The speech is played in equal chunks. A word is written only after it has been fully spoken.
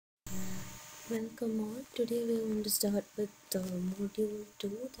Welcome all. Today we are going to start with module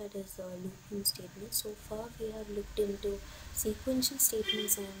 2, that is looping statements. So far we have looked into sequential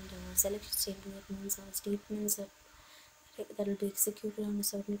statements and selection statements. That means statements that will be executed on a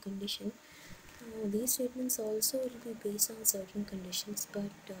certain condition. These statements also will be based on certain conditions,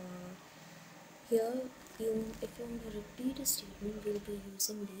 but here if you want to repeat a statement, we'll be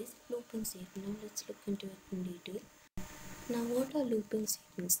using these looping statements. Now let's look into it in detail. Now, what are looping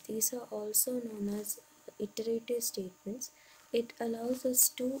statements? These are also known as iterative statements. It allows us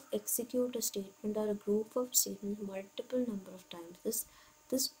to execute a statement or a group of statements multiple number of times.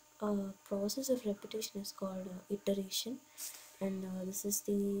 This process of repetition is called iteration, and this is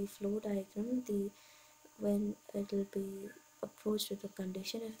the flow diagram. When it will be approached with a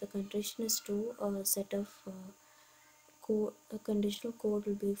condition. If the condition is true, a set of a conditional code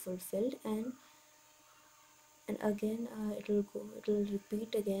will be fulfilled, and again it will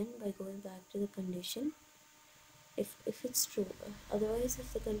repeat again by going back to the condition if it's true. Otherwise,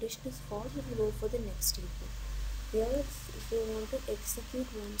 if the condition is false, it will go for the next statement. Here, if you want to execute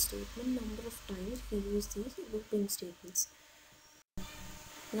one statement number of times, we use these looping statements.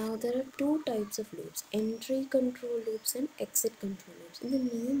 Now there are two types of loops: entry control loops and exit control loops. In the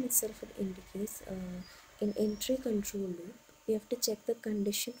name itself, it indicates in entry control loop we have to check the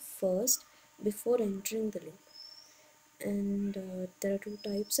condition first before entering the loop. And there are two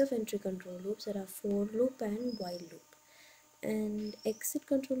types of entry control loops. There are for loop and while loop. And exit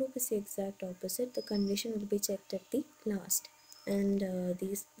control loop is the exact opposite. The condition will be checked at the last, and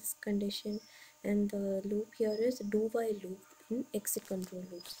this condition and the loop here is do while loop in exit control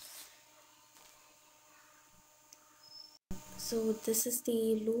loops. So this is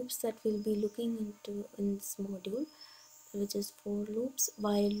the loops that we'll be looking into in this module, which is for loops,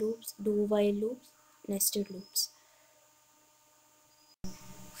 while loops, do while loops, nested loops.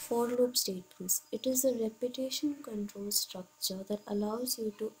 For loop statements. It is a repetition control structure that allows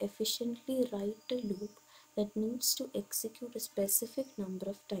you to efficiently write a loop that needs to execute a specific number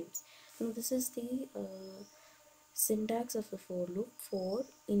of times. Now this is the syntax of a for loop: for,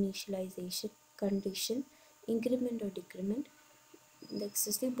 initialization, condition, increment or decrement. This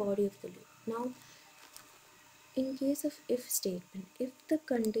is the body of the loop. Now in case of if statement, if the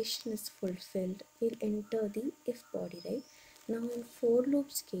condition is fulfilled, we'll enter the if body, right? Now in for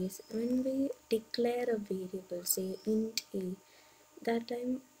loops case, when we declare a variable, say int a, that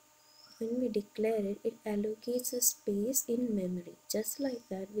time when we declare it, it allocates a space in memory. Just like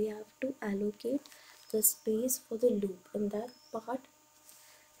that, we have to allocate the space for the loop, and that part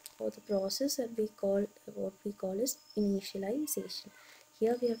or the process that we call, what we call is initialization.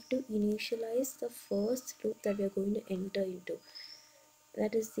 Here we have to initialize the first loop that we are going to enter into.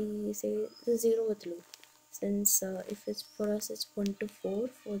 That is the, say, the zeroth loop. Since if it's for us it's 1 to 4,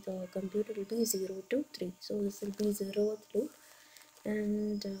 for the computer it will be 0 to 3. So this will be zeroth loop,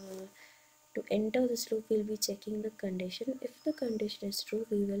 and to enter this loop we'll be checking the condition. If the condition is true,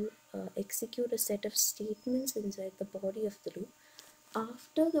 we will execute a set of statements inside the body of the loop.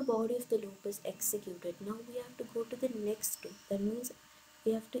 After the body of the loop is executed, now we have to go to the next loop. That means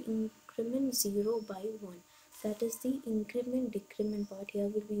we have to increment 0 by 1. That is the increment decrement part. Here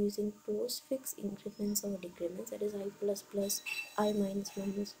we'll be using postfix increments or decrements, that is I plus plus, I minus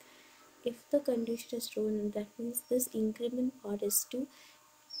minus. If the condition is true, that means this increment part is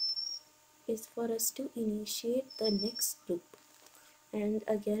for us to initiate the next loop. And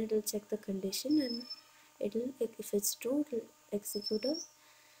again it will check the condition, and it will, if it's true, it will execute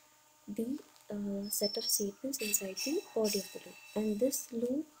the set of statements inside the body of the loop, and this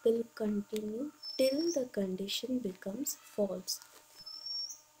loop will continue till the condition becomes false.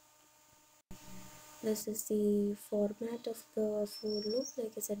 This is the format of the for loop.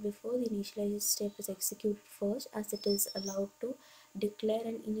 Like I said before, the initialize step is executed first, as it is allowed to declare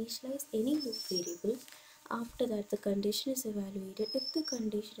and initialize any loop variable. After that, the condition is evaluated. If the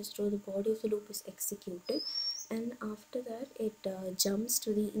condition is true, the body of the loop is executed, and after that it jumps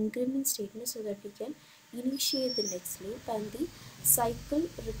to the increment statement so that we can initiate the next loop, and the cycle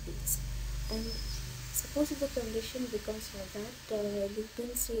repeats. And suppose if the condition becomes for that,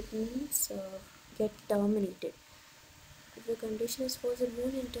 looping statements get terminated. If the condition is false, it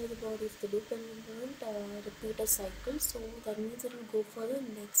won't enter the body of the loop and it won't repeat a cycle. So that means it will go for the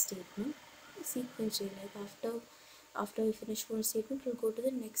next statement sequentially. Like after we finish one statement, we'll go to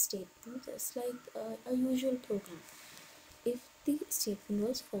the next statement, just like a usual program, if the statement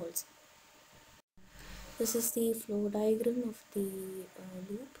was false. This is the flow diagram of the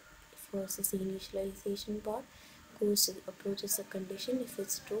loop. First is the initialization part, approaches a condition. If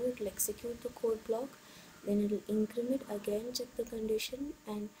it's true, it will execute the code block, then it will increment, again check the condition,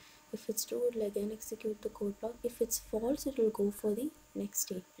 and If it's true, it will again execute the code block. If it's false, it will go for the next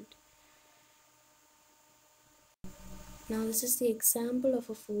statement. Now this is the example of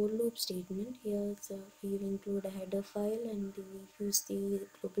a for loop statement. Here we include a header file and we use the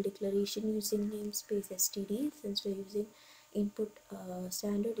global declaration using namespace std, since we're using input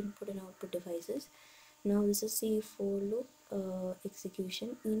standard input and output devices. Now this is the for loop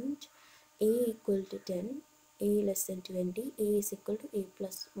execution. Int a equal to 10, a less than 20, a is equal to a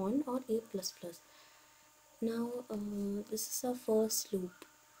plus 1 or a plus plus. Now this is our first loop,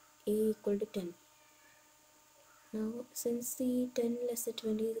 a equal to 10. Now since the 10 less than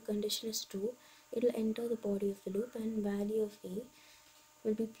 20 the condition is true, it will enter the body of the loop and value of a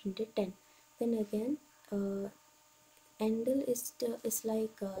will be printed 10. Then again endl is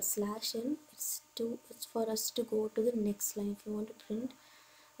like slash n. It's for us to go to the next line. If you want to print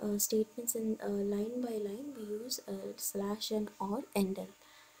statements in line by line, we use slash n or endl.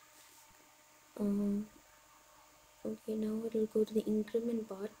 Okay, now it will go to the increment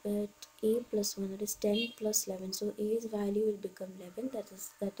part, but a plus 1, that is 10 plus 11. So a's value will become 11.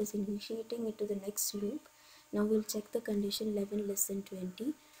 That is initiating it to the next loop. Now we'll check the condition 11 less than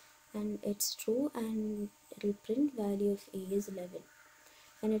 20, and it's true, and it will print value of a is 11.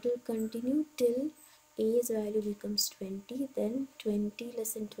 And it will continue till a's value becomes 20. Then 20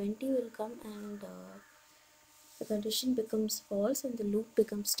 less than 20 will come, and the condition becomes false and the loop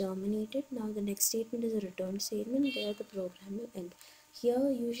becomes terminated. Now the next statement is a return statement. There the program will end.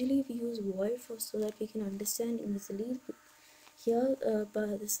 Here usually we use void so that we can understand easily. Here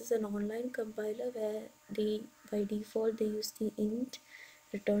but this is an online compiler where they by default they use the int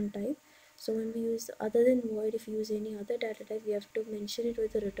return type. So when we use other than void, if we use any other data type, we have to mention it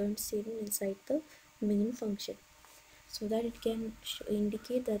with a return statement inside the main function, so that it can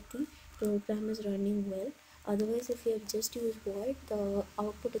indicate that the program is running well. Otherwise, if you have just used void, the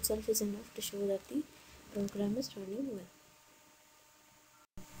output itself is enough to show that the program is running well.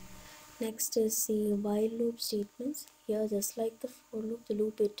 Next is the while loop statements. Here, just like the for loop, the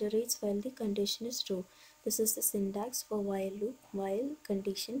loop iterates while the condition is true. This is the syntax for while loop. While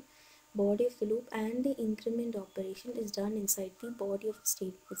condition, body of the loop, and the increment operation is done inside the body of the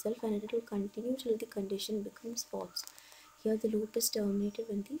statement itself, and it will continue till the condition becomes false. Here the loop is terminated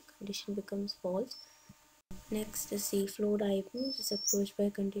when the condition becomes false. Next is the flow diagram, which is approached by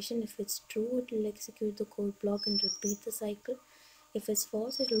a condition. If it's true, it will execute the code block and repeat the cycle. If it's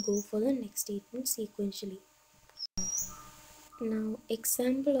false, it will go for the next statement sequentially. Now,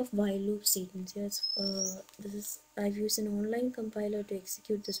 example of while loop statements. Yes, I've used an online compiler to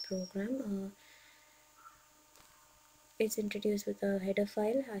execute this program. It's introduced with a header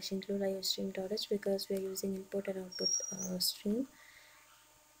file hash include iostream.h because we are using input and output stream.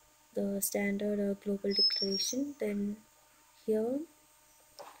 The standard global declaration. Then here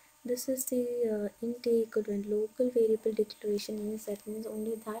this is the int a equal to local variable declaration. Means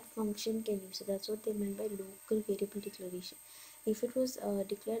only that function can use it. That's what they meant by local variable declaration. If it was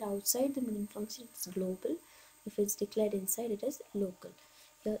declared outside the main function, it's global. If it's declared inside, it is local.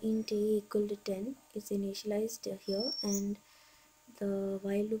 Here int a equal to 10 is initialized here, and the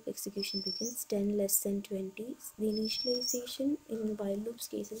while loop execution begins. 10 less than 20. The initialization in while loops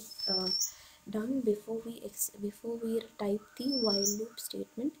case is done before we type the while loop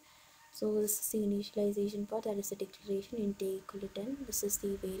statement. So this is the initialization part, that is the declaration int a equal to 10. This is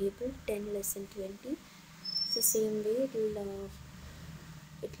the variable 10 less than 20. It's the same way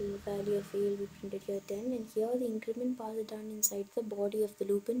it will value of a will be printed here 10, and here the increment part is done inside the body of the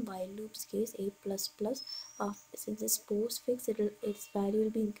loop in while loop's case a plus plus. Since it's postfix, its value will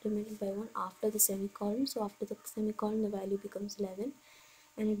be incremented by 1 after the semicolon. So after the semicolon the value becomes 11,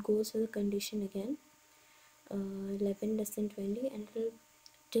 and it goes for the condition again 11 less than 20, and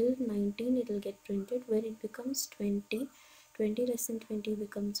till 19 it will get printed. When it becomes 20 less than 20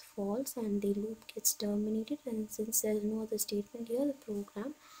 becomes false, and the loop gets terminated, and since there is no other statement here, the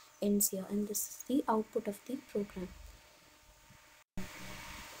program ends here, and this is the output of the program.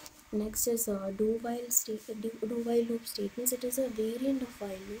 Next is do while loop statements. It is a variant of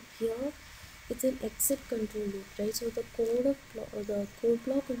while loop. Here it's an exit control loop, right? So the code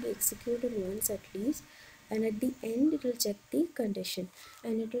block will be executed once at least, and at the end it will check the condition,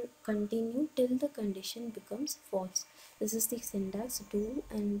 and it will continue till the condition becomes false. This is the syntax do,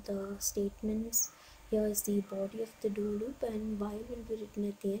 and the statements. Here is the body of the do loop, and while will be written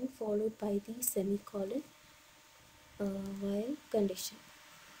at the end, followed by the semicolon while condition.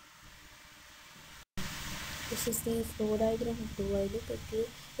 This is the flow diagram of do while loop. It will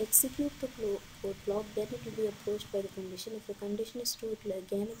execute the code block, then it will be approached by the condition. If the condition is true, it will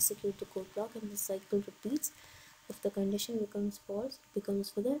again execute the code block, and the cycle repeats. If the condition becomes false, it becomes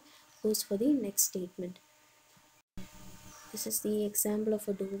for the goes for the next statement. This is the example of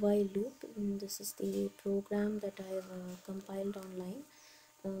a do while loop, and this is the program that I've compiled online.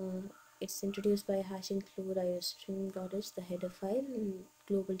 It's introduced by hash include iostream.h, the header file, and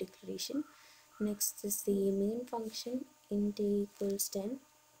global declaration. Next is the main function int equals 10.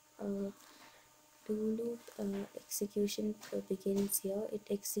 Do loop execution begins here. It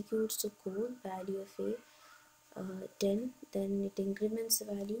executes the code value of a 10, then it increments the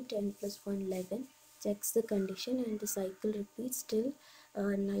value 10 plus 1 11, checks the condition, and the cycle repeats till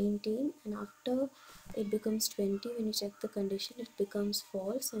 19, and after it becomes 20, when you check the condition it becomes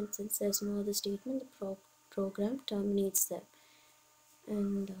false, and since there's no other statement, the program terminates there.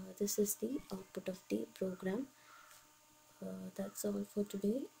 And this is the output of the program. That's all for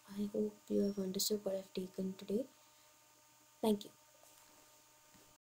today. I hope you have understood what I've taken today. Thank you.